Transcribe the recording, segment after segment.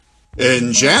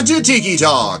Enchanted Tiki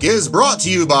Talk is brought to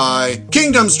you by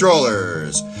Kingdom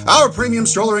Strollers. Our premium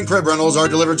stroller and crib rentals are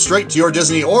delivered straight to your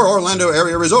Disney or Orlando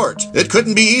area resort. It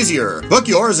couldn't be easier. Book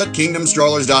yours at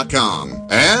kingdomstrollers.com.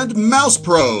 And Mouse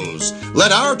Pros.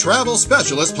 Let our travel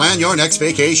specialist plan your next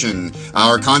vacation.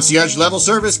 Our concierge level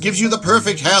service gives you the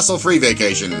perfect hassle-free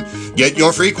vacation. Get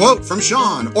your free quote from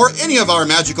Sean or any of our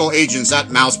magical agents at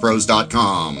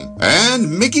mousepros.com.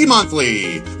 And Mickey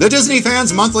Monthly, the Disney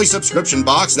fans' monthly subscription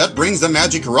box that brings the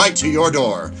magic right to your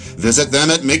door. Visit them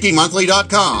at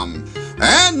mickeymonthly.com.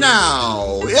 And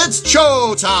now, it's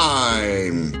show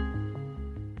time!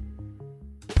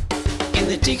 In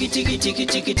the tiki tiki tiki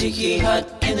tiki tiki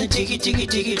hut, in the tiki tiki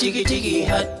tiki tiki tiki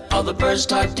hut, all the birds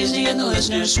talk Disney and the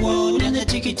listeners swoon. In the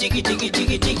tiki tiki tiki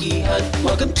tiki tiki hut,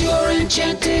 welcome to our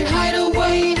enchanted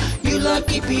hideaway, you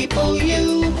lucky people,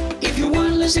 you. If you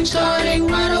weren't listening starting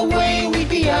right away, we'd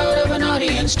be out of an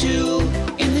audience too.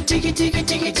 In the tiki tiki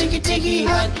tiki tiki tiki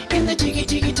hut, in the tiki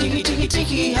tiki tiki tiki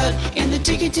tiki hut, in the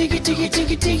tiki tiki tiki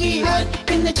tiki tiki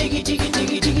hut, in the tiki tiki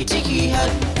tiki tiki tiki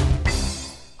hut.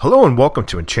 Hello and welcome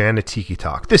to Enchanted Tiki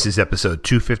Talk. This is episode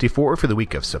 254 for the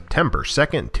week of September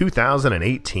 2nd,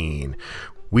 2018.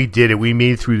 We did it. We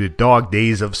made it through the dog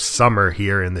days of summer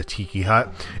here in the Tiki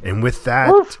Hut. And with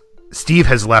that, Steve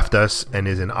has left us and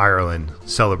is in Ireland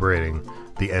celebrating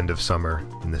the end of summer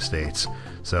in the States.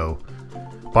 So,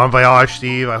 bon voyage,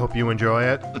 Steve. I hope you enjoy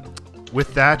it.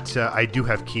 With that, I do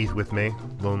have Keith with me.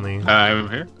 Lonely. I'm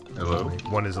here. Hello.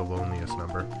 One is the loneliest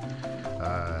number.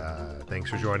 Thanks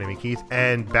for joining me, Keith.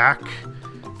 And back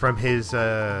from his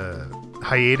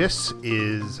hiatus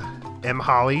is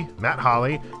Matt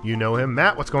Holly. You know him.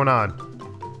 Matt, what's going on?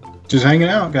 Just hanging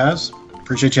out, guys.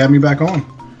 Appreciate you having me back on.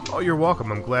 Oh, you're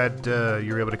welcome. I'm glad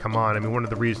you were able to come on. I mean, one of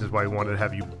the reasons why we wanted to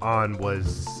have you on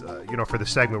was, for the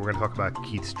segment, we're going to talk about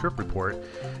Keith's trip report.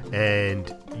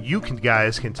 And you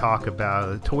guys can talk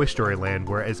about Toy Story Land,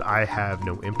 whereas I have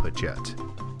no input yet.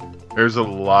 There's a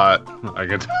lot I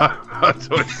can talk about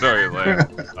Toy Story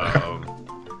Land. I'm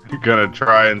gonna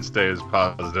try and stay as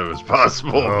positive as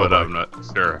possible, but I'm not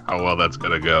sure how well that's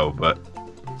gonna go. But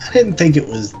I didn't think it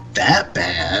was that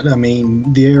bad. I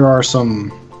mean, there are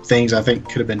some things I think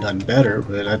could have been done better,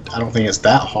 but I don't think it's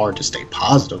that hard to stay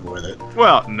positive with it.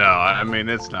 Well, no, I mean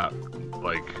it's not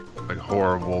like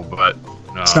horrible, but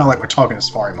no. It's not like we're talking to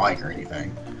Safari Mike or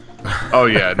anything. Oh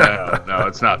yeah, no,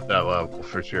 it's not that level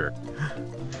for sure.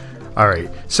 All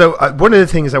right. So one of the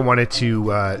things I wanted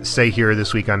to say here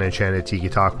this week on Enchanted Tiki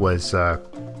Talk was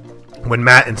when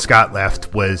Matt and Scott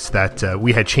left was that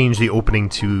we had changed the opening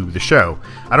to the show.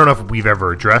 I don't know if we've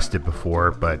ever addressed it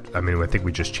before, but I mean, I think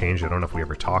we just changed it. I don't know if we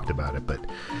ever talked about it, but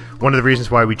one of the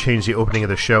reasons why we changed the opening of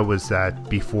the show was that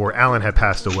before Alan had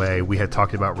passed away, we had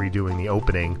talked about redoing the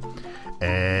opening,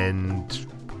 and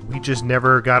we just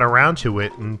never got around to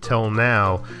it until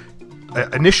now.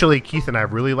 Initially, Keith and I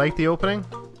really liked the opening,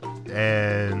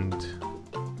 and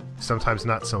sometimes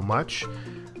not so much,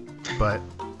 but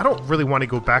I don't really want to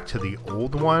go back to the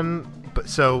old one. But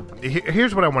so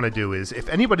here's what I want to do is, if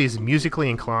anybody's musically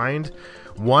inclined,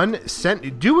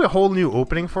 do a whole new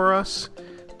opening for us.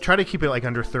 Try to keep it like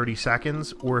under 30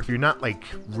 seconds, or if you're not like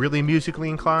really musically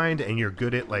inclined and you're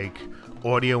good at like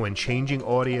audio and changing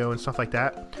audio and stuff like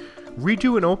that,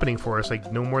 redo an opening for us,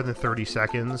 like no more than 30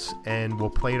 seconds, and we'll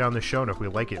play it on the show, and if we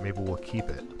like it, maybe we'll keep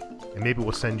it. And maybe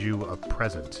we'll send you a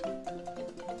present.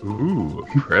 Ooh,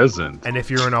 a present. And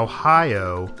if you're in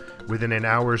Ohio, within an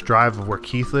hour's drive of where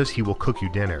Keith lives, he will cook you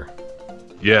dinner.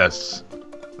 Yes.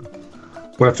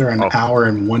 What if they're an hour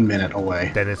and 1 minute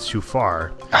away? Then it's too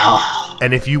far. Oh.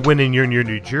 And if you win and you're near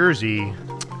New Jersey,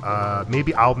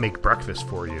 maybe I'll make breakfast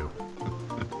for you.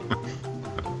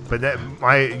 But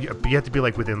you have to be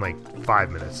like within like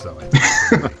 5 minutes, though.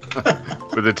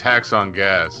 With the tax on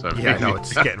gas. I know,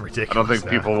 it's getting ridiculous. I don't think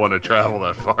people want to travel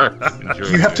that far.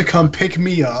 You have to come pick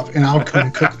me up, and I'll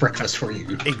come cook breakfast for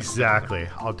you. Exactly.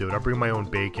 I'll do it. I'll bring my own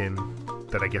bacon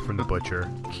that I get from the butcher.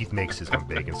 Keith makes his own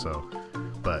bacon,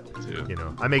 but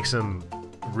I make some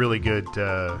really good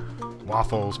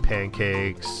waffles,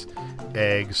 pancakes,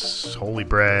 eggs, holy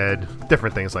bread,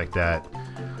 different things like that.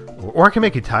 Or I can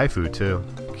make you Thai food too.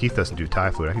 Keith doesn't do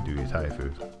Thai food. I can do you Thai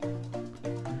food.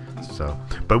 So,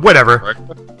 but whatever.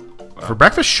 Breakfast? Wow. For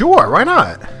breakfast, sure. Why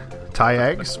not? Thai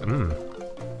eggs.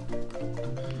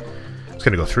 It's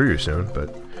gonna go through you soon, but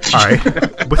all right.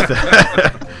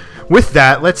 With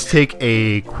that, let's take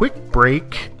a quick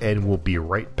break, and we'll be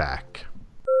right back.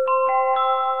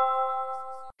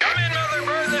 Come in, Mother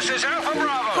Bird. This is Alpha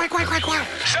Bravo. Quack, quack, quack, quack.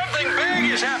 Something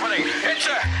big is happening. It's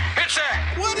a...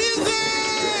 What is it?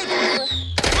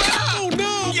 Oh,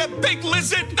 no! You big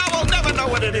lizard! I will never know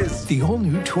what it is. The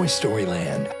all-new Toy Story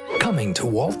Land. Coming to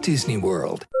Walt Disney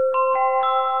World.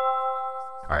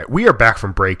 All right, we are back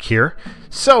from break here.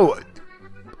 So,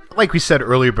 like we said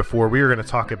earlier before, we were going to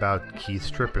talk about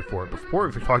Keith's trip report. Before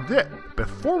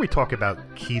we talk about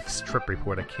Keith's trip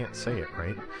report, I can't say it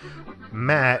right.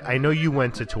 Matt, I know you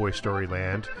went to Toy Story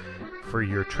Land for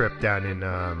your trip down in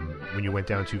when you went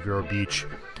down to Vero Beach.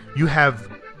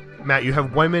 Matt, you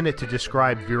have 1 minute to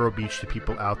describe Vero Beach to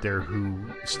people out there who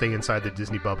stay inside the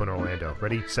Disney bubble in Orlando.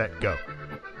 Ready, set, go.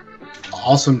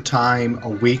 Awesome time. A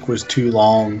week was too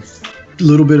long. A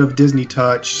little bit of Disney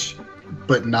touch,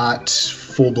 but not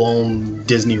full-blown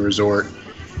Disney resort.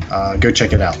 Go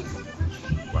check it out.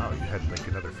 Wow, you had like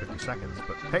another 50 seconds,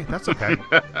 but hey, that's okay.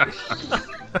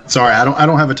 Sorry, I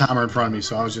don't have a timer in front of me,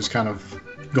 so I was just kind of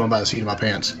going by the seat of my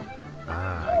pants.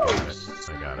 I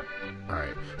got it. All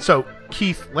right. So,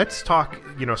 Keith, let's talk,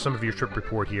 some of your trip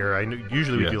report here. I know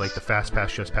usually we do like the Fast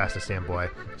Pass, Just Pass the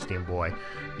Standboy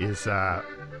is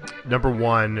number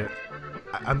one.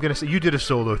 I'm going to say you did a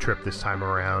solo trip this time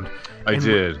around. I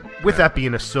did. With that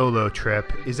being a solo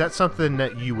trip, is that something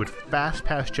that you would Fast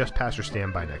Pass, Just Pass, or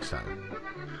Standby next time?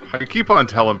 I keep on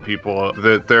telling people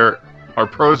that there are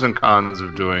pros and cons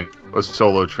of doing a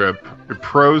solo trip. The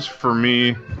pros for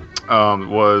me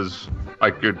was I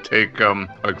could take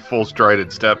like full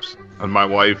strided steps, and my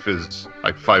wife is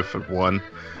like 5'1",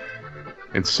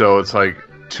 and so it's like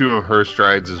 2 of her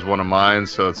strides is one of mine.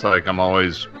 So it's like I'm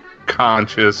always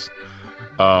conscious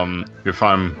if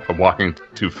I'm walking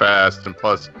too fast, and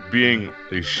plus being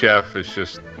a chef is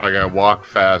just like I walk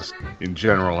fast in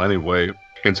general anyway,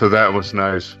 and so that was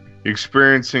nice.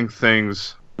 Experiencing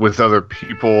things with other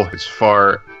people as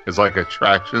far as like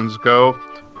attractions go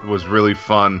was really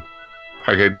fun.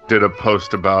 Like I did a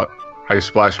post about Ice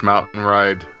Splash Mountain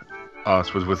Ride.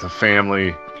 This was with a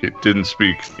family. It didn't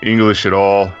speak English at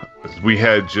all. We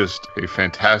had just a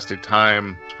fantastic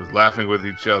time with laughing with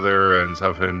each other and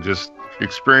stuff, and just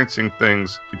experiencing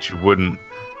things that you wouldn't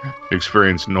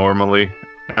experience normally.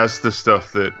 That's the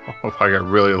stuff that I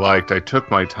really liked. I took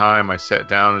my time. I sat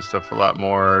down and stuff a lot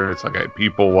more. It's like I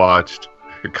people watched.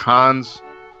 The cons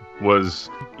was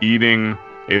eating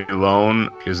alone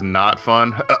is not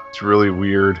fun. It's really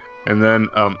weird. And then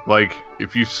like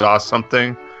if you saw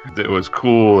something that was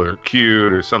cool or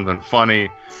cute or something funny,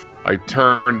 I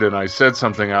turned and I said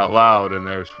something out loud, and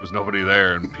there was nobody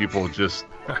there, and people just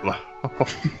like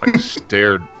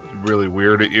stared really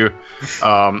weird at you.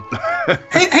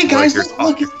 Hey guys,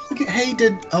 look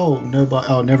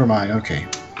at never mind. Okay.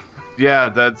 Yeah,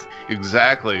 that's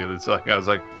exactly. It's like I was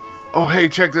like, oh hey,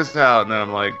 check this out, and then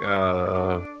I'm like,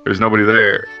 there's nobody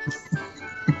there.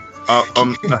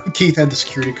 Keith had the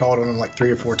security called on him like 3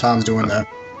 or 4 times doing that.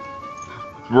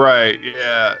 Right.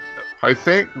 Yeah, I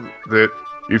think that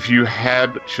if you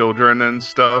had children and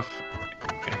stuff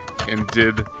and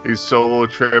did a solo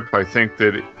trip, I think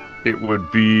that it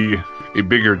would be a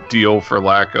bigger deal, for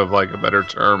lack of like a better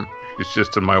term. It's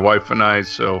just my wife and I,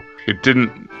 so it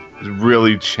didn't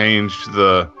really change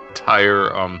the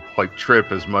entire like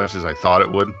trip as much as I thought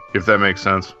it would, if that makes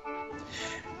sense.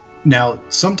 Now,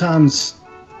 sometimes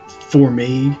for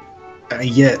me,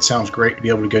 it sounds great to be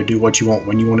able to go do what you want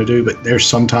when you want to do, but there's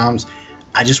sometimes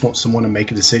I just want someone to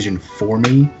make a decision for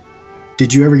me.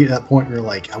 Did you ever get to that point where you're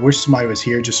like, I wish somebody was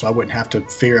here just so I wouldn't have to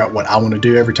figure out what I want to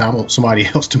do every time? I want somebody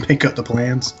else to make up the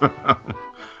plans?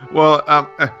 Well,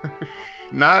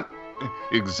 not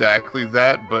exactly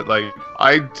that, but like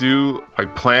I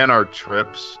plan our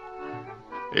trips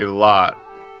a lot.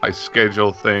 I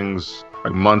schedule things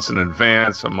like months in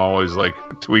advance. I'm always like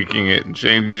tweaking it and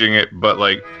changing it, but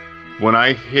like when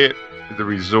I hit the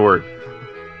resort,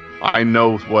 I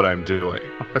know what I'm doing.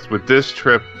 With this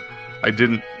trip, I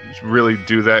didn't really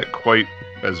do that quite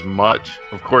as much.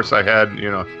 Of course, I had,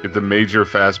 the major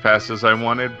fast passes I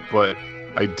wanted, but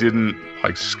I didn't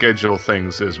like schedule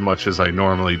things as much as I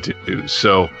normally do.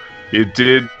 So it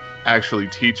did actually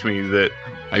teach me that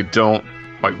I don't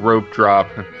like rope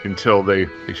drop until they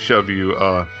shove you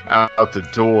out the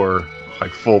door,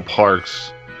 like full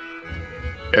parks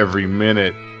every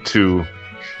minute to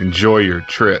enjoy your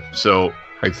trip. So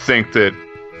I think that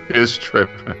his trip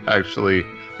actually,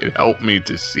 it helped me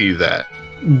to see that.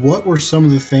 What were some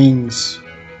of the things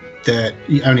that,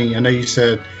 I know you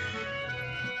said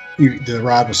the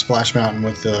ride with Splash Mountain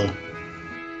with I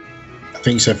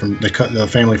think you said from the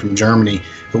family from Germany,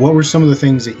 but what were some of the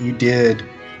things that you did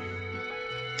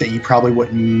that you probably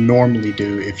wouldn't normally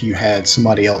do if you had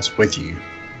somebody else with you?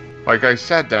 Like I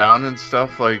sat down and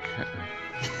stuff, like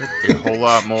a whole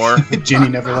lot more. Jenny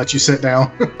never let you sit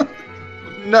down?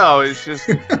 No, it's just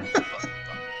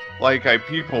like I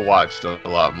people watched a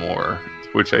lot more,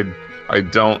 which I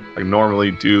don't normally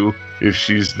do if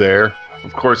she's there.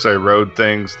 of course, I rode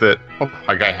things that,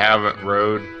 like, I haven't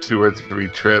rode 2 or 3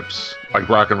 trips, like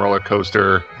Rock and Roller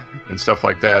Coaster and stuff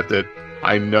like that, that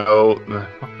I know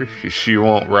she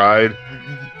won't ride,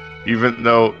 even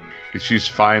though she's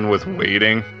fine with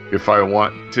waiting if I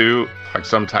want to. Like,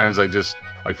 sometimes I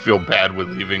feel bad with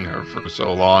leaving her for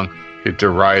so long. Get to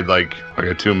ride like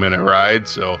a 2-minute ride,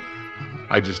 so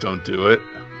I just don't do it.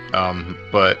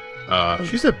 But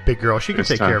she's a big girl. She can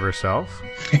take care of herself.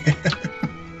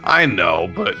 I know,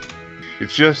 but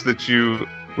it's just that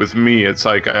with me, it's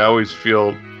like I always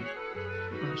feel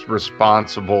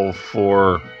responsible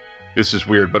for, this is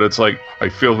weird, but it's like I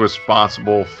feel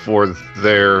responsible for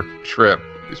their trip.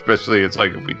 Especially, it's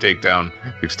like if we take down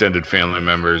extended family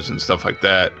members and stuff like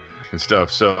that and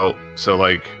stuff. So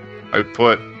like I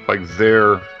put like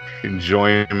their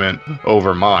enjoyment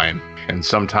over mine. And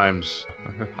sometimes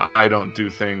I don't do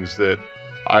things that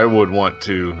I would want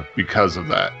to because of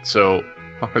that. So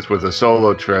with a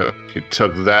solo trip, it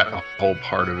took that whole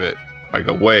part of it like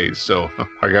away. So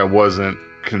like I wasn't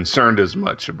concerned as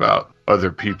much about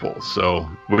other people. So,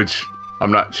 which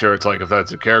I'm not sure it's like if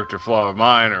that's a character flaw of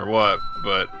mine or what,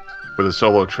 but with a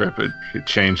solo trip, it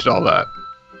changed all that.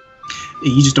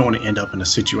 You just don't want to end up in a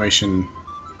situation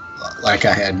like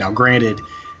I had. Now, granted,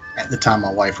 at the time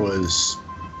my wife was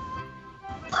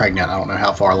pregnant. I don't know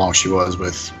how far along she was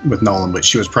with Nolan, but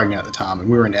she was pregnant at the time, and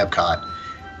we were in Epcot,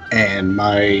 and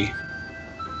my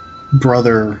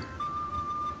brother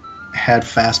had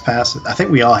fast passes. I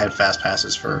think we all had fast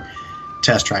passes for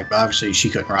Test Track, but obviously she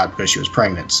couldn't ride because she was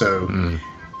pregnant. So,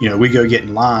 we go get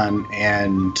in line,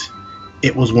 and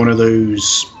it was one of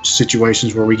those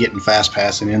situations where we get in fast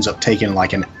pass and it ends up taking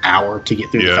like an hour to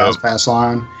get through the fast pass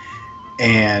line.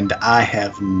 And I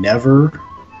have never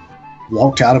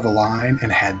walked out of a line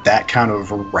and had that kind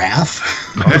of wrath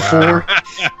before.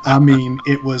 I mean,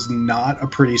 it was not a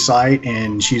pretty sight.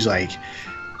 And she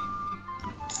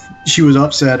was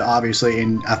upset, obviously.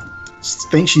 And I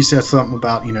think she said something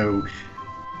about,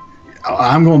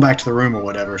 I'm going back to the room or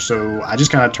whatever. So I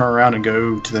just kind of turn around and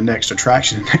go to the next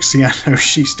attraction. And next thing I know,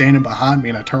 she's standing behind me,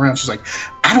 and I turn around. She's like,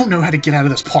 I don't know how to get out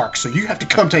of this park, so you have to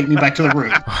come take me back to the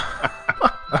room.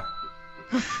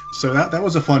 So that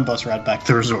was a fun bus ride back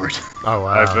to the resort. Oh,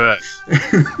 wow. I bet.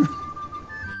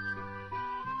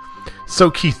 So,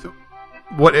 Keith,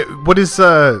 what is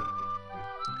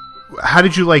how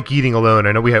did you like eating alone?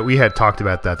 I know we had talked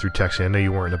about that through texting. I know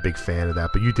you weren't a big fan of that,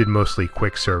 but you did mostly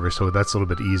quick service, so that's a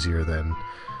little bit easier than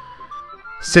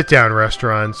sit-down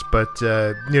restaurants. But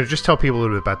just tell people a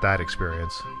little bit about that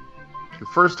experience.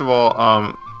 First of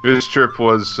all, this trip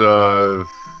was your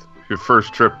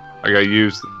first trip. Like, I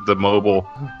used the mobile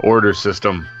order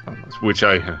system, which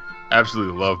I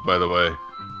absolutely love, by the way.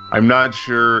 I'm not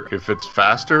sure if it's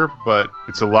faster, but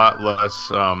it's a lot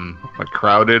less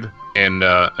crowded, and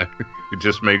it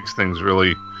just makes things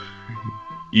really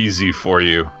easy for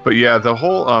you. But yeah, the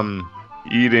whole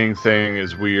eating thing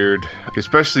is weird,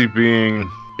 especially being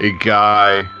a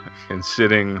guy and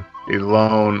sitting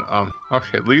alone.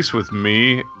 At least with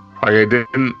me, I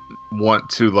didn't want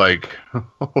to like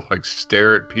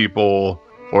stare at people,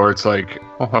 or it's like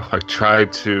I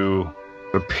tried to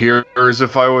appear as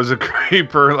if I was a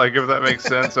creeper, like, if that makes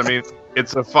sense. I mean,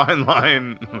 it's a fine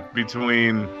line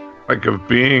between like of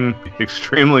being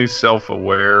extremely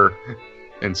self-aware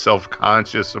and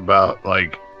self-conscious about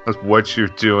like what you're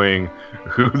doing,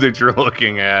 who that you're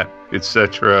looking at,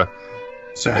 etc.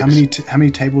 So how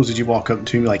many tables did you walk up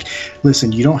to me like,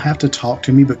 listen, you don't have to talk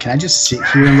to me, but can I just sit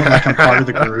here and look like I'm part of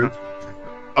the group?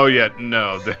 Oh yeah,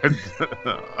 no,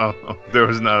 there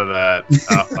was none of that.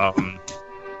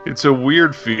 It's a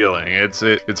weird feeling.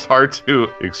 It's hard to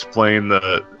explain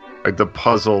the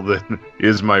puzzle that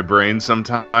is my brain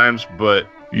sometimes, but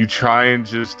you try and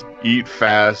just eat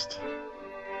fast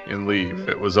and leave.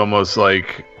 It was almost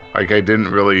like I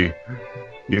didn't really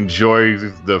enjoy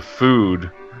the food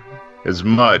as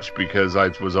much because I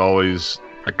was always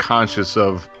conscious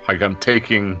of like I'm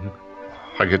taking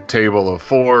like a table of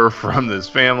 4 from this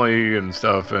family and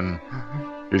stuff, and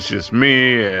it's just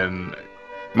me, and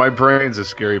my brain's a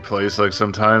scary place like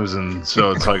sometimes, and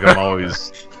so it's like I'm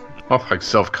always like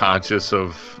self-conscious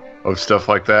of stuff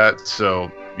like that.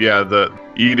 So yeah, the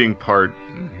eating part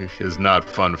is not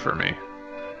fun for me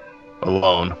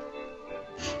alone.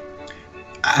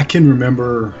 I can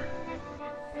remember,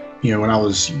 when I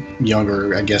was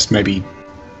younger, I guess maybe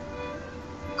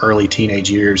early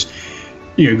teenage years,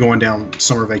 going down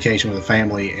summer vacation with a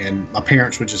family, and my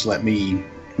parents would just let me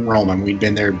roam. I mean, we'd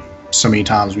been there so many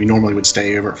times. We normally would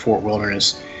stay over at Fort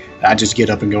Wilderness. I'd just get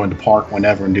up and go into park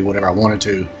whenever and do whatever I wanted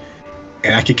to.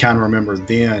 And I could kind of remember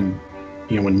then,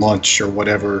 when lunch or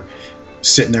whatever,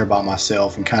 sitting there by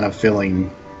myself and kind of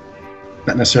feeling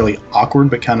not necessarily awkward,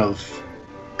 but kind of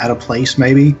out of place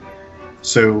maybe.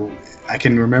 So I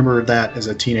can remember that as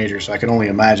a teenager, so I can only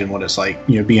imagine what it's like,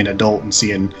 being an adult and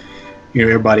seeing,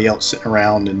 everybody else sitting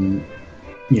around and,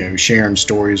 sharing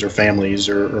stories or families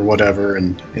or whatever,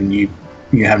 and you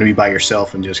have to be by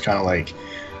yourself and just kind of like,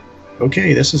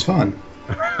 okay, this is fun.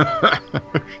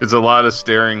 It's a lot of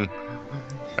staring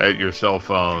at your cell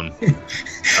phone.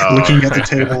 Looking at the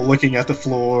table, looking at the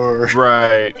floor.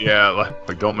 Right, yeah,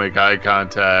 like don't make eye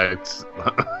contact.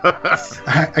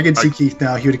 I can see Keith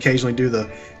now. He would occasionally do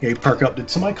he'd perk up. Did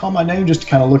somebody call my name? Just to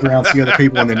kind of look around, see other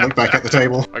people, and then look back at the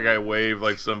table. Like I waved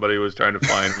like somebody was trying to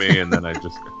find me, and then I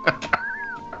just...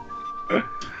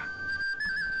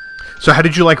 So how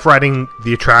did you like riding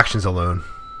the attractions alone?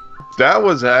 That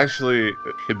was actually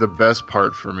the best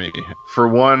part for me. For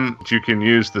one, you can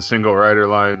use the single rider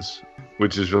lines,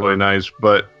 which is really nice,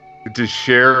 but to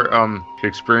share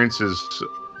experiences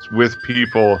with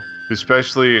people,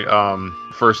 especially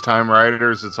first-time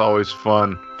riders, it's always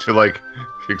fun to like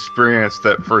experience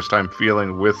that first-time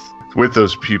feeling with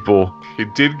those people.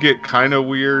 It did get kind of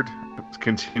weird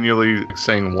continually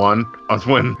saying one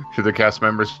when the cast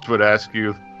members would ask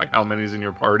you like how many's in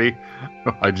your party.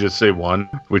 I just say one,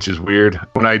 which is weird.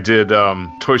 When I did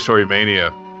Toy Story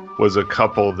Mania, was a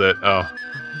couple that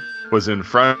was in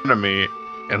front of me,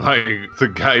 and like the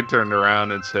guy turned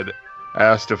around and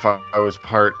asked if I was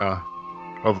part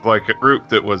of like a group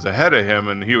that was ahead of him,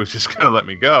 and he was just gonna let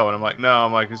me go, and I'm like,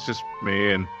 no, it's just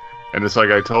me, and it's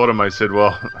like I told him, I said,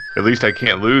 well, at least I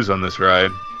can't lose on this ride.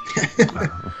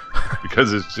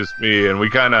 Because it's just me, and we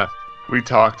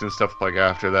talked and stuff like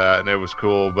after that, and it was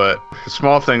cool. But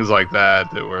small things like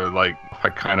that were like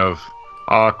kind of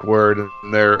awkward,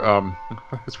 and there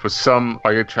was some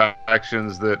like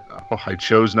attractions that I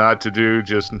chose not to do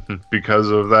just because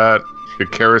of that. The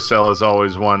carousel is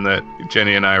always one that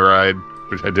Jenny and I ride,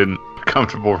 which I didn't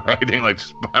comfortable riding like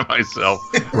just by myself.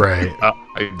 Right.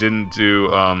 I didn't do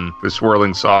the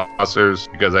swirling saucers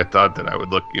because I thought that I would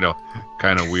look,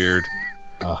 kind of weird.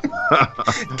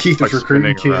 Keith is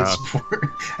recruiting kids.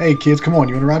 Hey kids, come on,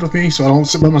 you want to ride with me so I don't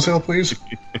sit by myself, please?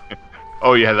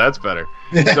 Oh yeah, that's better.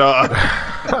 So,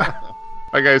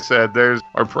 like I said, there's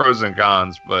our pros and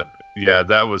cons, but yeah,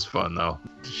 that was fun though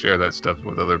to share that stuff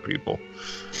with other people.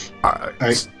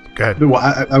 Go ahead. Well,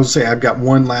 I would say I've got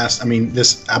one last.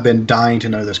 I've been dying to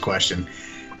know this question.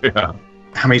 Yeah.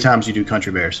 How many times do you do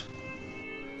Country Bears?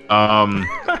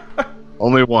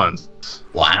 Only once.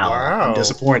 Wow. I'm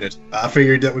disappointed. I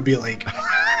figured that would be like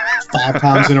 5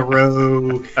 times in a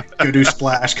row. Go do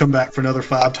Splash, come back for another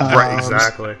 5 times. Right,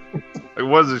 exactly. It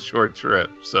was a short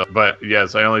trip, but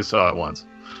yes, I only saw it once.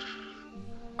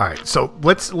 All right, so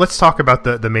let's talk about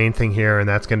the main thing here, and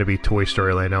that's going to be Toy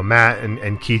Story Land. Now, Matt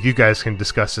and Keith, you guys can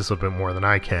discuss this a little bit more than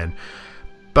I can.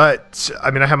 But,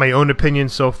 I have my own opinion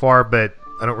so far, but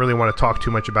I don't really want to talk too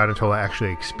much about it until I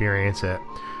actually experience it.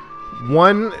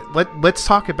 One, let's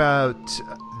talk about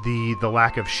the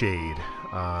lack of shade.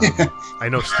 I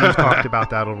know Steve talked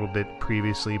about that a little bit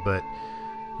previously, but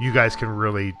you guys can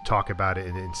really talk about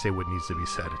it and say what needs to be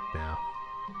said now.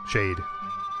 Shade.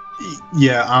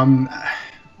 Yeah,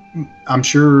 I'm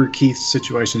sure Keith's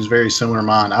situation is very similar to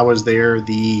mine. I was there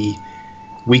the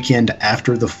weekend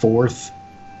after the 4th,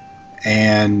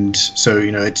 and so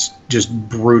it's just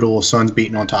brutal. Sun's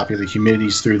beating on top of you, the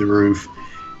humidity's through the roof,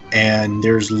 and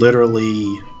there's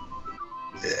literally,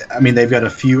 they've got a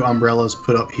few umbrellas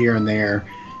put up here and there,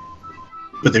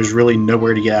 but there's really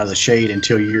nowhere to get out of the shade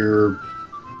until you're,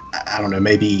 I don't know,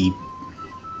 maybe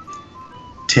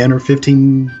 10 or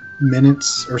 15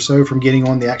 minutes or so from getting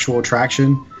on the actual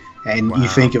attraction. And You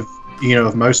think of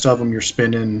most of them, you're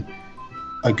spending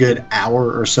a good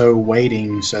hour or so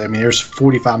waiting. So, there's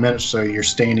 45 minutes or so you're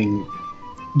standing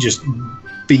just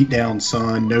beat down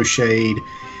sun, no shade.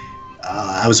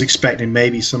 I was expecting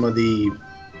maybe some of the,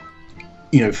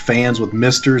 fans with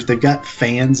misters. They've got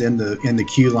fans in the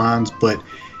queue lines, but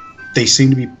they seem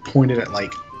to be pointed at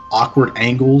like awkward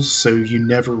angles. So you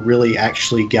never really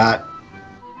actually got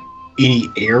any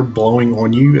air blowing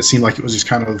on you. It seemed like it was just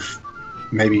kind of,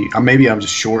 maybe I'm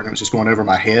just short and it was just going over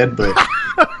my head, but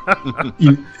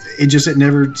it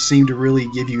never seemed to really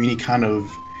give you any kind of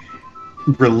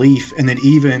relief. And then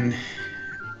even,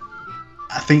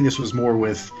 I think this was more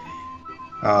with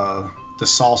the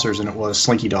saucers than it was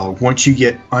Slinky Dog. Once you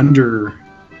get under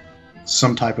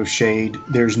some type of shade,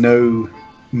 there's no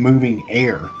moving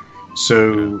air.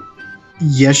 So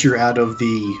yes, you're out of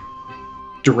the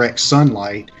direct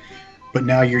sunlight, but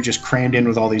now you're just crammed in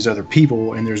with all these other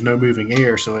people and there's no moving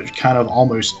air, so it kind of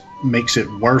almost makes it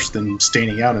worse than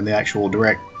standing out in the actual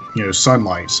direct,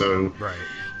 sunlight. So right.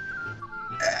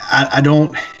 I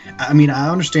don't. I mean, I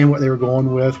understand what they were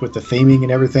going with the theming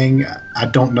and everything. I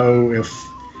don't know if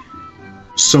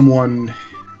someone,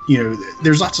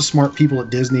 there's lots of smart people at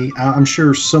Disney. I'm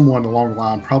sure someone along the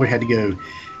line probably had to go,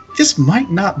 this might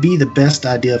not be the best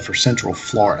idea for Central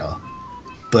Florida.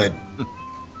 But,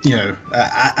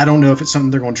 I don't know if it's something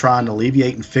they're going to try and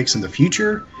alleviate and fix in the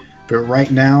future. But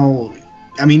right now,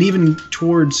 I mean, even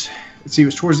towards, it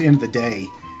was towards the end of the day,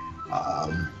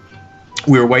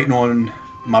 we were waiting on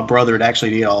my brother to actually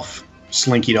get off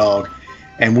Slinky Dog,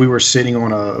 and we were sitting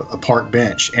on a park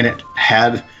bench, and it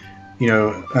had,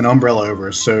 an umbrella over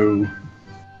us. So,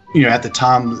 at the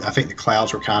time, I think the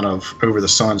clouds were kind of over the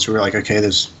sun, so we were like, okay,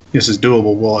 this is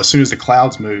doable. Well, as soon as the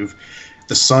clouds move,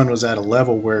 the sun was at a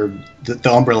level where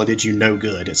the umbrella did you no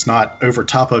good. It's not over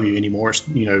top of you anymore. It's,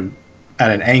 at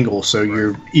an angle,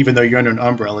 so even though you're under an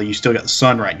umbrella, you still got the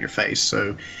sun right in your face.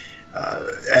 So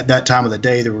at that time of the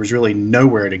day, there was really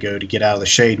nowhere to go to get out of the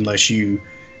shade unless you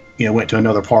went to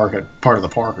another part of the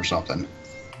park or something.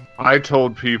 I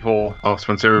told people,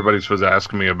 since everybody was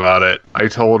asking me about it, I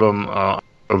told them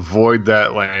avoid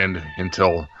that land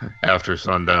until after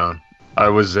sundown. I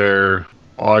was there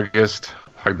August,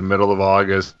 like the middle of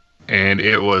August, and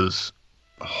it was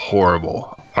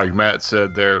horrible. Like Matt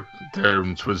said, there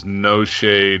was no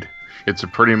shade. It's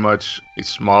pretty much a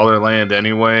smaller land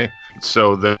anyway,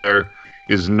 so there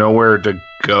is nowhere to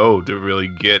go to really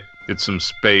get some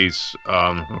space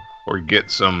or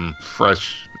get some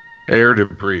fresh air to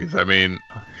breathe. I mean,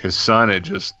 his sun,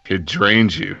 it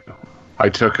drains you. I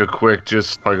took a quick,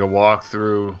 just like a walk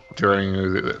through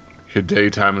during the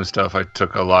daytime and stuff. I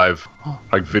took a live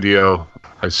video.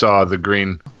 I saw the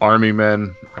Green Army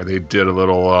Men. They did a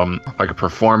little like a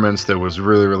performance that was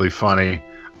really, really funny.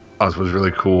 It was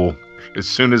really cool. As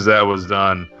soon as that was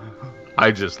done,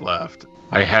 I just left.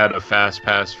 I had a fast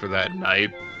pass for that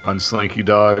night on Slinky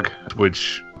Dog,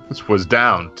 which was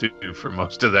down too for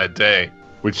most of that day,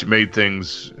 which made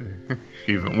things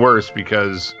even worse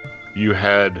because you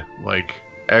had like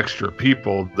extra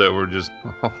people that were just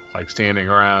like standing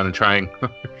around and trying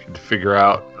to figure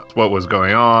out what was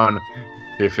going on,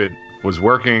 if it was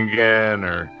working again,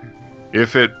 or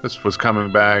if it was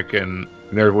coming back, and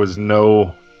there was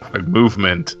no like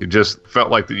movement. It just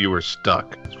felt like that you were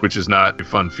stuck, which is not a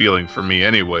fun feeling for me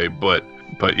anyway. But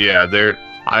yeah,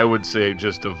 I would say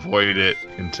just avoid it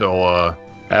until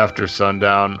after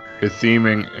sundown. The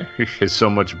theming is so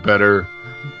much better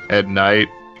at night.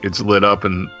 It's lit up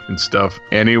and stuff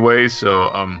anyway, so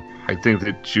I think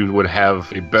that you would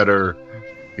have a better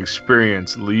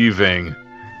experience leaving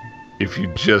if you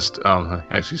just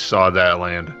actually saw that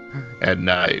land at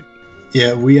night.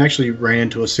 Yeah, we actually ran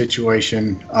into a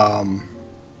situation.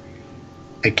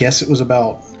 I guess it was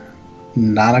about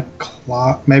 9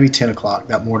 o'clock, maybe 10 o'clock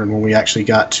that morning when we actually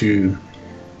got to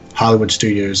Hollywood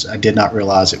Studios. I did not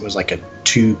realize it was like a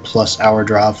 2+ hour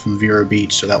drive from Vero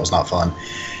Beach, so that was not fun.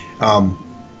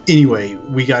 Anyway,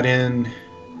 we got in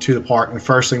to the park, and the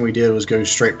first thing we did was go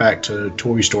straight back to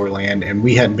Toy Story Land, and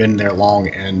we hadn't been there long,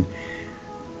 and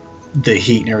the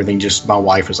heat and everything, just my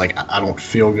wife was like, I don't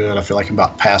feel good. I feel like I'm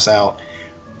about to pass out.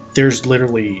 There's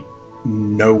literally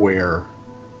nowhere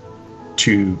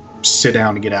to sit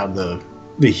down to get out of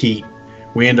the heat.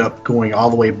 We end up going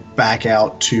all the way back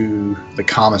out to the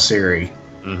commissary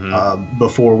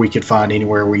before we could find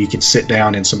anywhere where you could sit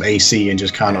down in some AC and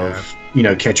just kind of,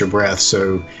 catch your breath.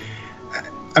 So,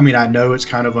 I mean, I know it's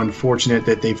kind of unfortunate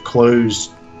that they've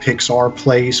closed Pixar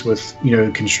Place with,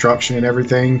 construction and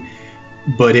everything,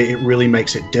 but it really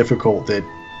makes it difficult that,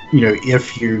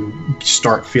 if you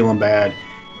start feeling bad,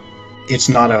 it's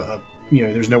not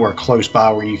there's nowhere close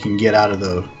by where you can get out of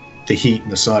the heat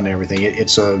and the sun and everything.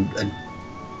 It's a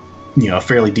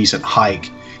fairly decent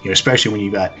hike, especially when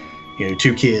you've got,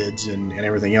 2 kids and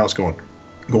everything else going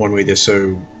with this.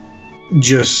 So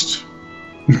just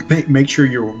make sure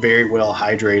you're very well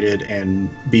hydrated and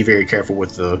be very careful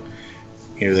with the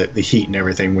heat and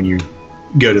everything when you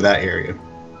go to that area.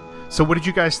 So what did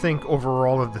you guys think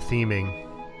overall of the theming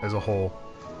as a whole?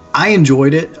 I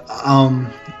enjoyed it.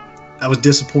 I was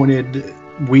disappointed.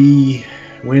 We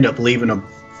ended up leaving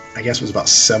I guess it was about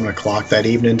 7 o'clock that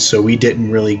evening, so we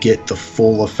didn't really get the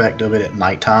full effect of it at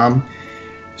nighttime.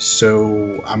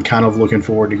 So I'm kind of looking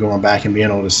forward to going back and being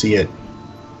able to see it,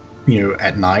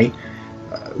 at night.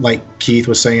 Like Keith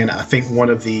was saying, I think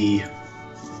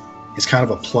it's kind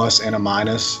of a plus and a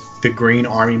minus. The Green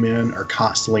Army Men are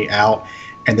constantly out,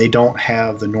 and they don't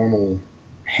have the normal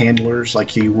handlers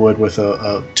like you would with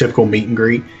a typical meet and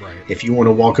greet. Right. If you want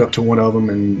to walk up to one of them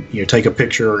and take a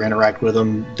picture or interact with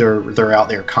them, they're out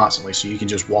there constantly, so you can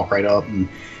just walk right up and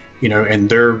and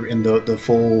they're in the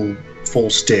full full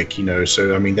stick,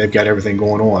 So I mean, they've got everything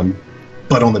going on.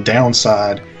 But on the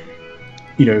downside,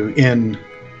 in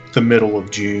the middle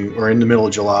of June or in the middle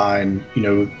of July, and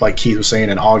like Keith was saying,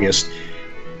 in August,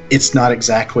 it's not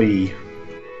exactly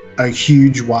a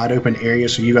huge wide open area.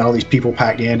 So you got all these people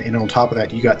packed in, and on top of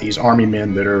that, you got these army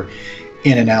men that are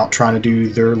in and out trying to do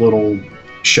their little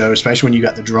show. Especially when you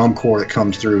got the drum corps that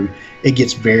comes through, it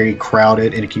gets very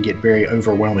crowded and it can get very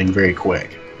overwhelming very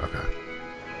quick.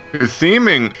 The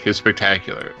theming is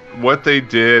spectacular. What they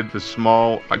did, the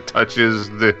small touches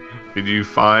that you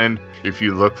find if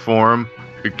you look for them.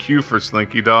 The cue for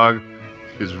Slinky Dog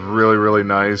is really, really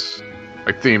nice,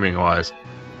 theming wise.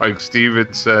 Like Steve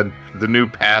had said, the new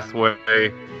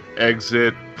pathway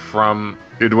exit from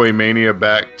Midway Mania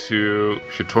back to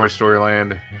Toy Story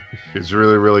Land is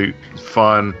really, really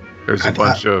fun. There's a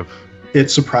bunch of... It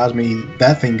surprised me.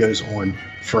 That thing goes on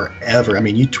forever. I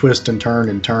mean, you twist and turn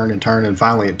and turn and turn, and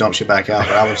finally it dumps you back out.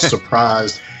 But I was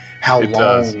surprised how long.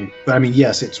 Does. But I mean,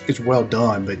 yes, it's well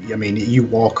done. But I mean, you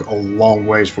walk a long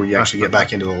ways before you actually get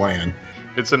back into the land.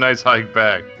 It's a nice hike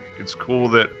back. It's cool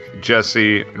that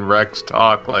Jesse and Rex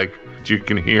talk, you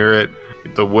can hear it.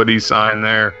 The Woody sign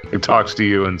there, it talks to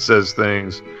you and says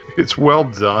things. It's well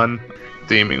done,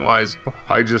 theming wise.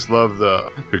 I just love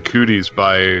the cooties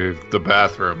by the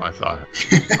bathroom. I thought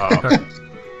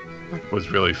was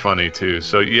really funny too.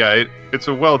 So yeah, it's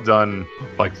a well done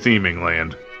theming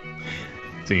land,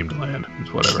 themed land,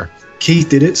 whatever. Keith,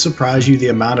 did it surprise you the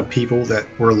amount of people that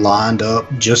were lined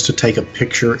up just to take a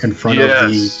picture in front of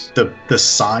the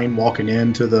sign walking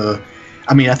into the...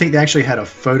 I mean, I think they actually had a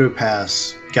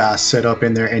PhotoPass guy set up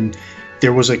in there, and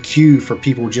there was a queue for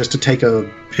people just to take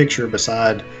a picture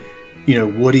beside,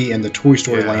 Woody and the Toy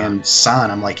Story Land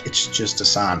sign. I'm like, it's just a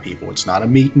sign, people. It's not a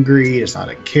meet and greet. It's not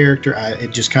a character.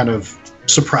 It just kind of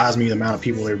surprised me the amount of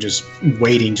people that were just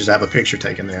waiting just to have a picture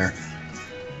taken there.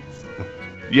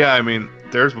 Yeah, I mean,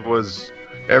 theirs was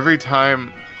every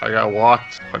time I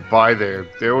walked by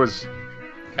there was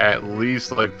at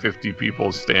least 50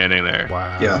 people standing there.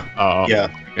 Wow.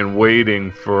 Yeah. And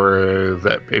waiting for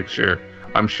that picture.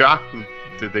 I'm shocked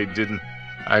that they didn't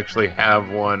actually have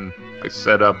one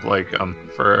set up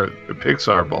for a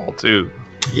Pixar ball too.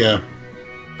 Yeah.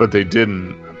 But they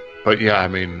didn't. But yeah, I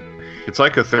mean, it's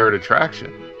like a third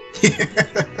attraction.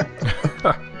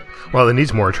 Well, it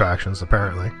needs more attractions,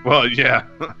 apparently. Well, yeah.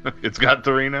 It's got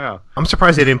 3 now. I'm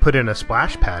surprised they didn't put in a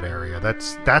splash pad area.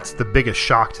 That's the biggest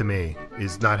shock to me,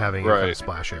 is not having a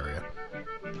splash area.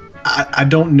 I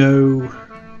don't know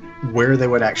where they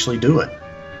would actually do it.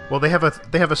 Well, they have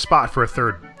a spot for a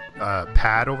third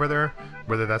pad over there.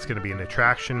 Whether that's going to be an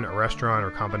attraction, a restaurant, or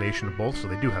a combination of both. So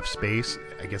they do have space.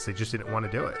 I guess they just didn't want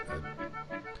to do it.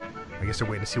 I guess they're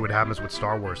waiting to see what happens with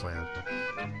Star Wars Land.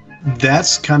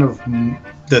 That's kind of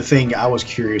the thing I was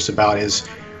curious about, is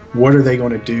what are they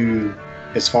going to do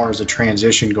as far as the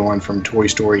transition going from Toy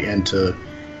Story into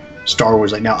Star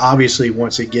Wars Land. Now, obviously,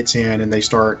 once it gets in and they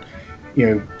start,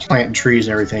 planting trees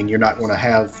and everything, you're not going to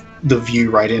have the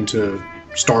view right into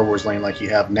Star Wars Land like you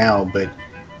have now, but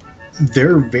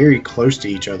they're very close to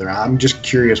each other. I'm just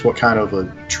curious what kind of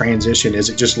a transition. Is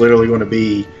it just literally going to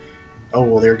be, oh,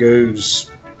 well, there goes,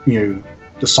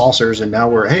 the saucers, and now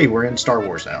we're in Star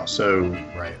Wars now. So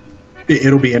right.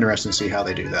 It'll be interesting to see how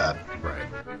they do that. Right.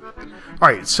 All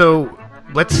right. So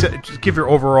let's just give your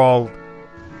overall,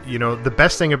 the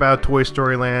best thing about Toy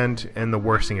Story Land and the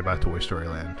worst thing about Toy Story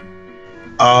Land.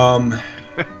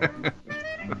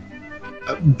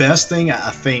 Best thing, I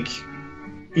think,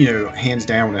 hands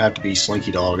down would have to be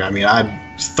Slinky Dog. I mean,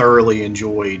 I thoroughly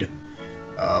enjoyed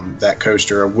that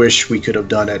coaster. I wish we could have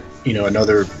done it,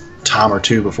 another time or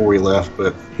two before we left,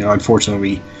 but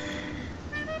unfortunately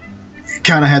we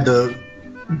kind of had the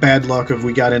bad luck of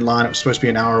we got in line. It was supposed to be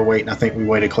an hour wait, and I think we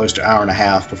waited close to an hour and a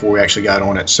half before we actually got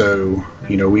on it. So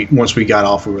once we got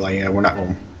off, we were like, yeah, we're not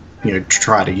going to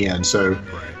try it again. So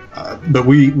but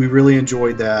we really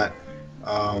enjoyed that.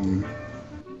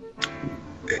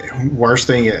 Worst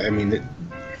thing, I mean,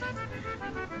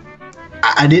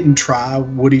 I didn't try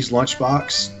Woody's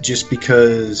Lunchbox just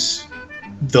because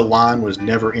the line was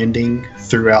never ending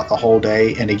throughout the whole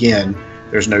day, and again,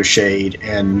 there's no shade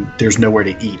and there's nowhere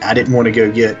to eat. I didn't want to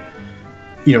go get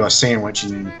a sandwich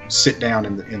and sit down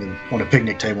on a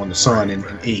picnic table in the sun and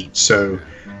eat. So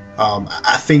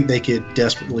I think they could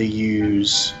desperately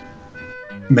use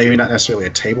maybe not necessarily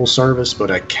a table service, but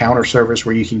a counter service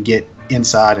where you can get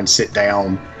inside and sit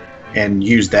down and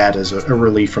use that as a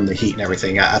relief from the heat and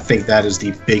everything. I think that is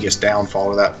the biggest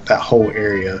downfall of that whole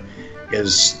area,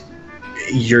 is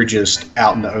you're just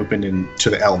out in the open and to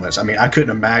the elements. I mean, I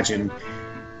couldn't imagine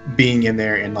being in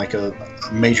there in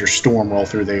a major storm roll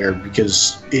through there,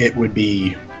 because it would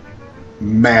be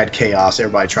mad chaos,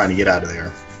 everybody trying to get out of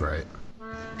there. Right.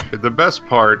 The best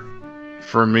part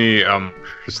for me,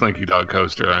 Slinky Dog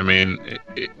Coaster. I mean,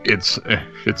 it's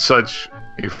such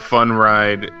a fun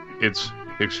ride. It's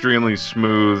extremely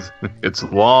smooth. It's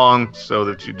long, so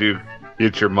that you do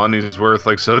get your money's worth,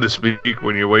 like so to speak,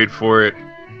 when you wait for it.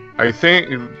 I think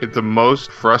the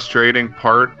most frustrating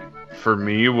part for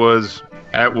me was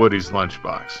at Woody's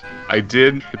Lunchbox. I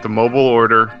did get the mobile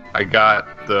order. I got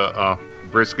the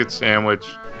brisket sandwich.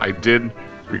 I did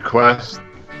request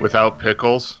without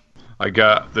pickles. I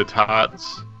got the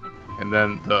tots, and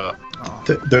then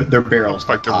Their barrels,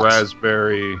 like the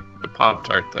raspberry, the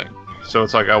Pop-Tart thing. So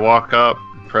it's like I walk up,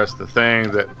 press the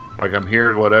thing that, like, I'm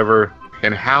here, whatever,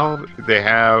 and how they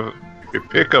have a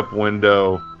pickup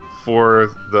window for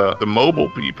the mobile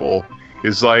people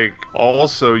is like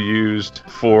also used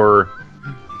for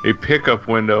a pickup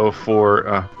window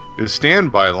for the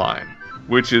standby line,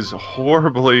 which is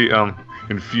horribly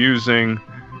confusing.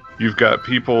 You've got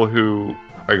people who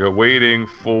are waiting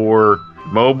for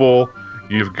mobile.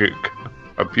 You've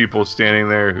got people standing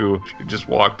there who just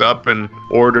walked up and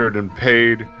ordered and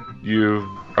paid. You've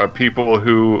got people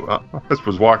who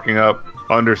was walking up,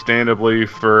 understandably,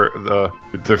 for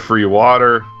the free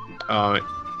water.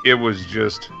 It was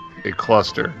just a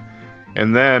cluster.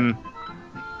 And then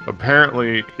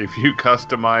apparently, if you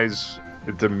customize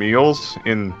the meals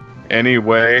in any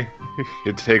way,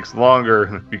 it takes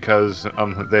longer because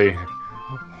they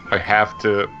have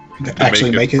to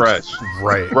actually make it fresh.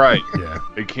 Right. Yeah.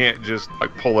 They can't just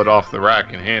like pull it off the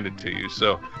rack and hand it to you.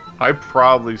 So I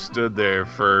probably stood there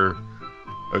for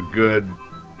a good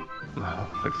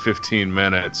like 15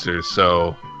 minutes or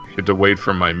so. Had to wait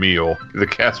for my meal. The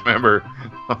cast member,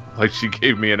 like, she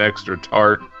gave me an extra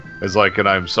tart as like an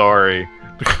I'm sorry,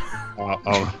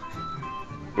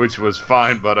 which was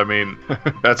fine. But I mean,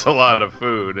 that's a lot of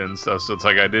food and stuff. So it's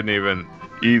like I didn't even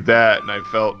eat that, and I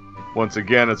felt, once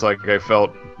again, it's like I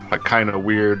felt like kind of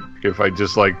weird if I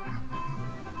just like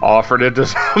offered it to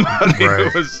somebody who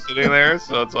was sitting there.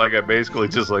 So it's like I basically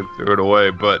just like threw it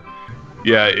away. But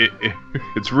yeah,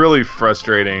 it's really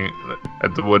frustrating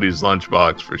at the Woody's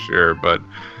Lunchbox for sure. But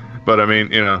I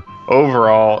mean, you know,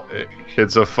 overall,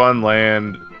 it's a fun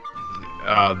land.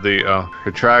 The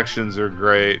attractions are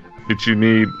great, but you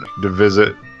need to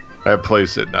visit that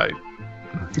place at night.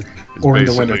 It's Or in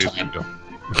the basically- wintertime.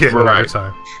 Yeah, Right.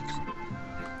 time.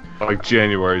 Like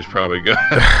January is probably good.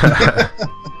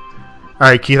 All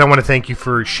right, Keith, I want to thank you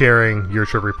for sharing your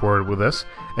trip report with us.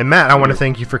 And Matt, I want to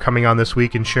thank you for coming on this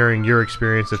week and sharing your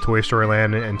experience at Toy Story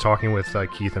Land and talking with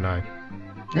Keith and I.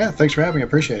 Yeah, thanks for having me. I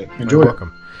appreciate it. You're Enjoy it.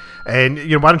 welcome. And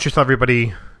why don't you tell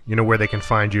everybody where they can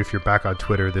find you if you're back on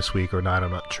Twitter this week or not?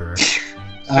 I'm not sure.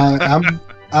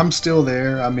 I'm still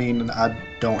there. I mean, I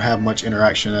don't have much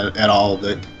interaction at all.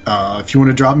 But if you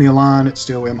want to drop me a line, it's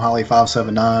still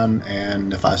mholly579,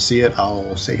 and if I see it,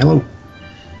 I'll say hello.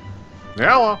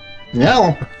 Hello.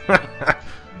 Yeah.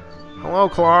 Hello,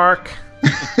 Clark.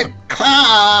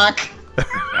 Clark.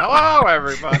 Hello,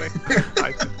 everybody.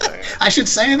 I should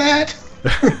say that.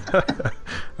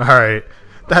 All right.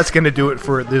 That's going to do it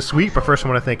for this week. But first, I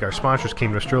want to thank our sponsors,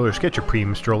 Kingdom Strollers. Get your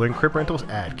premium stroller and crib rentals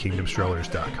at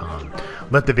kingdomstrollers.com.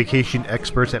 Let the vacation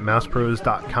experts at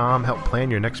mousepros.com help plan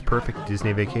your next perfect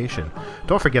Disney vacation.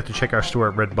 Don't forget to check our store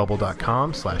at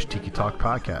redbubble.com/Tiki Talk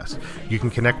Podcast. You can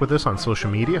connect with us on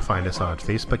social media. Find us on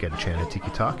Facebook at Enchanted Tiki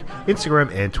Talk,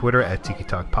 Instagram and Twitter at Tiki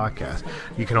Talk Podcast.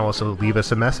 You can also leave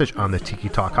us a message on the Tiki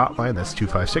Talk hotline. That's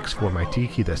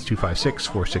 256-4MY-TIKI. That's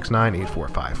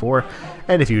 256-469-8454.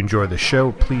 And if you enjoy the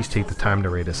show, please take the time to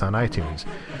rate us on iTunes.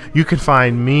 You can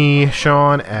find me,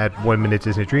 Sean, at 1 Minute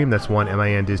Disney Dream. That's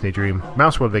 1MIN Disney Dream,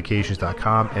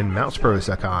 MouseWorldVacations.com, and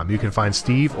MousePros.com. You can find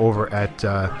Steve over at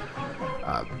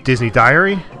Disney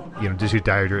Diary,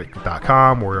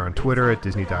 DisneyDiary.com, or on Twitter at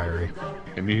Disney Diary.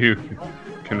 And you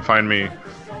can find me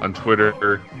on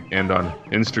Twitter and on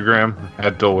Instagram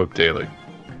at Dole Whip Daily.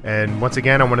 And once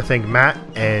again, I want to thank Matt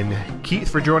and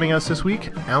Keith for joining us this week.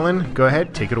 Alan, go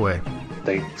ahead, take it away.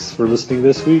 Thanks for listening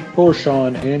this week. For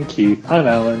Sean and Keith, I'm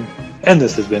Alan, and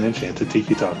this has been Enchanted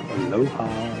Tiki Talk. Aloha.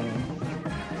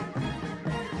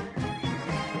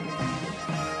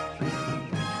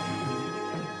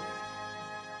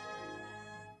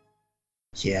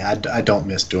 Yeah, I don't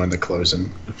miss doing the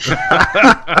closing.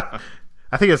 I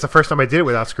think it's the first time I did it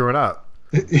without screwing up.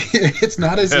 It's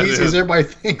not as easy as everybody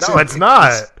thinks. No, it's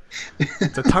not.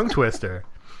 It's a tongue twister.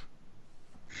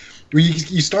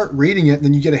 You start reading it, and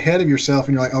then you get ahead of yourself,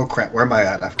 and you're like, "Oh crap, where am I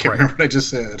at? I can't remember what I just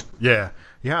said." Yeah.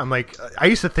 I'm like, I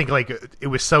used to think like it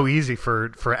was so easy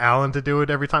for Alan to do it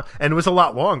every time, and it was a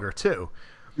lot longer too.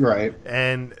 Right.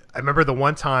 And I remember the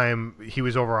one time he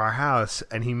was over our house,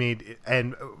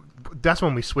 and that's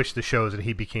when we switched the shows, and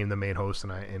he became the main host,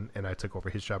 and I took over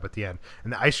his job at the end.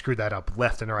 And I screwed that up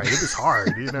left and right. It was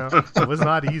hard, It was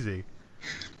not easy.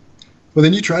 Well,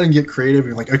 then you try to get creative.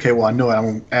 You're like, okay, well, I know I'm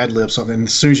going to ad-lib something. And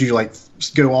as soon as you like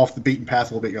go off the beaten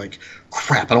path a little bit, you're like,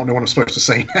 crap, I don't know what I'm supposed to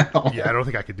say now. Yeah, I don't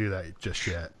think I could do that just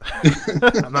yet.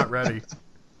 I'm not ready.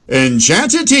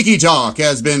 Enchanted Tiki Talk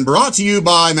has been brought to you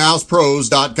by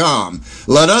MousePros.com.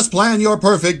 Let us plan your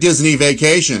perfect Disney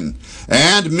vacation.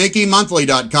 And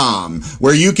MickeyMonthly.com,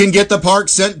 where you can get the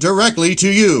parks sent directly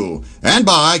to you. And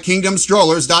by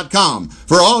KingdomStrollers.com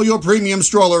for all your premium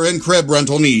stroller and crib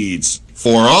rental needs.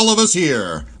 For all of us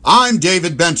here, I'm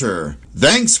David Benter.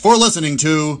 Thanks for listening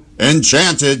to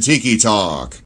Enchanted Tiki Talk.